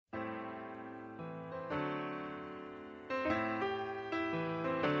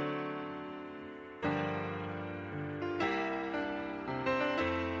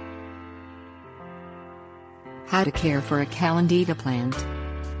How to care for a Calandiva plant.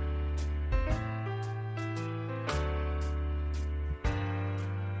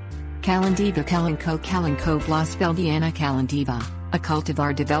 Calandiva Kalanchoe blossfeldiana Calandiva, a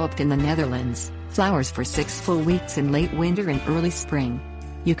cultivar developed in the Netherlands, flowers for 6 full weeks in late winter and early spring.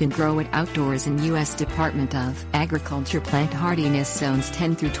 You can grow it outdoors in U.S. Department of Agriculture plant hardiness zones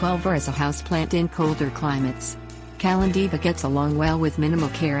 10 through 12 or as a houseplant in colder climates. Calandiva gets along well with minimal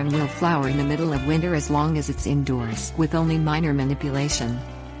care and will flower in the middle of winter as long as it's indoors with only minor manipulation.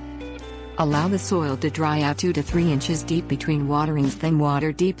 Allow the soil to dry out 2 to 3 inches deep between waterings, then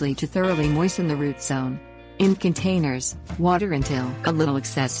water deeply to thoroughly moisten the root zone. In containers, water until a little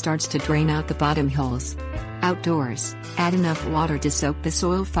excess starts to drain out the bottom holes. Outdoors, add enough water to soak the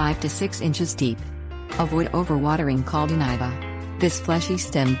soil 5 to 6 inches deep. Avoid overwatering Calandiva. This fleshy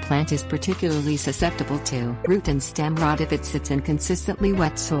stem plant is particularly susceptible to root and stem rot if it sits in consistently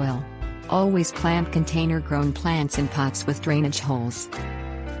wet soil. Always plant container-grown plants in pots with drainage holes.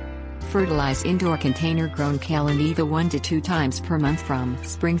 Fertilize indoor container-grown Calandiva 1 to 2 times per month from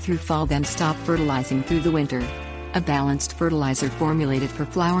spring through fall, then stop fertilizing through the winter. A balanced fertilizer formulated for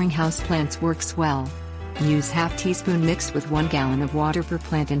flowering houseplants works well. Use half teaspoon mixed with 1 gallon of water per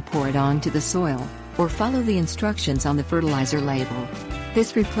plant and pour it onto the soil, or follow the instructions on the fertilizer label.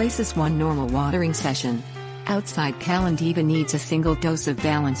 This replaces 1 normal watering session. Outside Calandiva needs a single dose of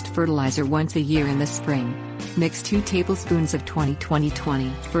balanced fertilizer once a year in the spring. Mix 2 tablespoons of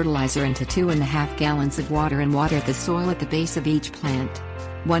 20-20-20 fertilizer into 2.5 gallons of water and water the soil at the base of each plant.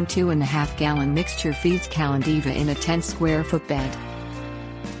 1 2.5 gallon mixture feeds Calandiva in a 10 square foot bed.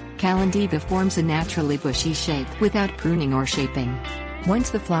 Calandiva forms a naturally bushy shape without pruning or shaping. Once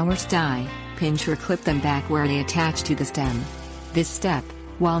the flowers die, pinch or clip them back where they attach to the stem. This step,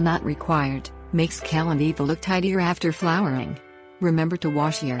 while not required, makes Calandiva look tidier after flowering. Remember to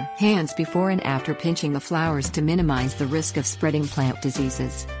wash your hands before and after pinching the flowers to minimize the risk of spreading plant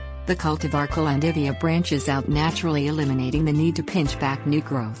diseases. The cultivar Calandiva branches out naturally, eliminating the need to pinch back new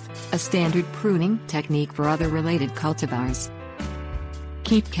growth, a standard pruning technique for other related cultivars.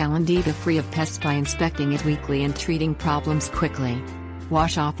 Keep Calandiva free of pests by inspecting it weekly and treating problems quickly.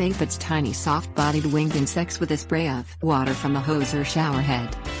 Wash off aphids, tiny soft-bodied winged insects, with a spray of water from the hose or shower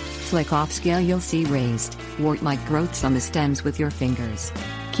head. Flick off scale, you'll see raised, wart-like growths on the stems with your fingers.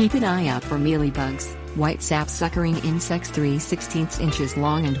 Keep an eye out for mealybugs, white sap-suckering insects 3/16 inches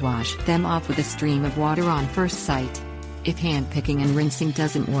long, and wash them off with a stream of water on first sight. If hand-picking and rinsing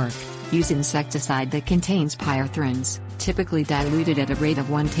doesn't work, use insecticide that contains pyrethrin, typically diluted at a rate of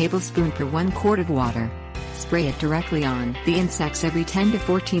 1 tablespoon per 1 quart of water. Spray it directly on the insects every 10 to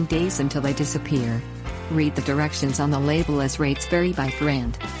 14 days until they disappear. Read the directions on the label as rates vary by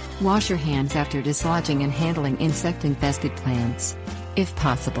brand. Wash your hands after dislodging and handling insect-infested plants. If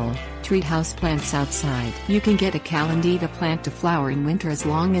possible, treat houseplants outside. You can get a Calandiva plant to flower in winter as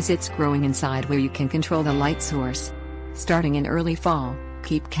long as it's growing inside where you can control the light source. Starting in early fall,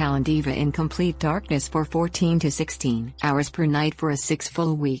 keep Calandiva in complete darkness for 14 to 16 hours per night for 6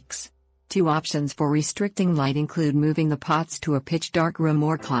 full weeks. 2 options for restricting light include moving the pots to a pitch-dark room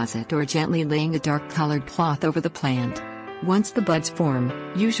or closet, or gently laying a dark-colored cloth over the plant. Once the buds form,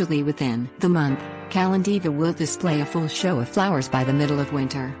 usually within the month, Calandiva will display a full show of flowers by the middle of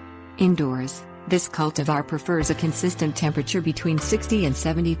winter. Indoors, this cultivar prefers a consistent temperature between 60 and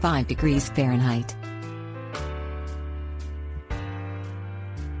 75 degrees Fahrenheit.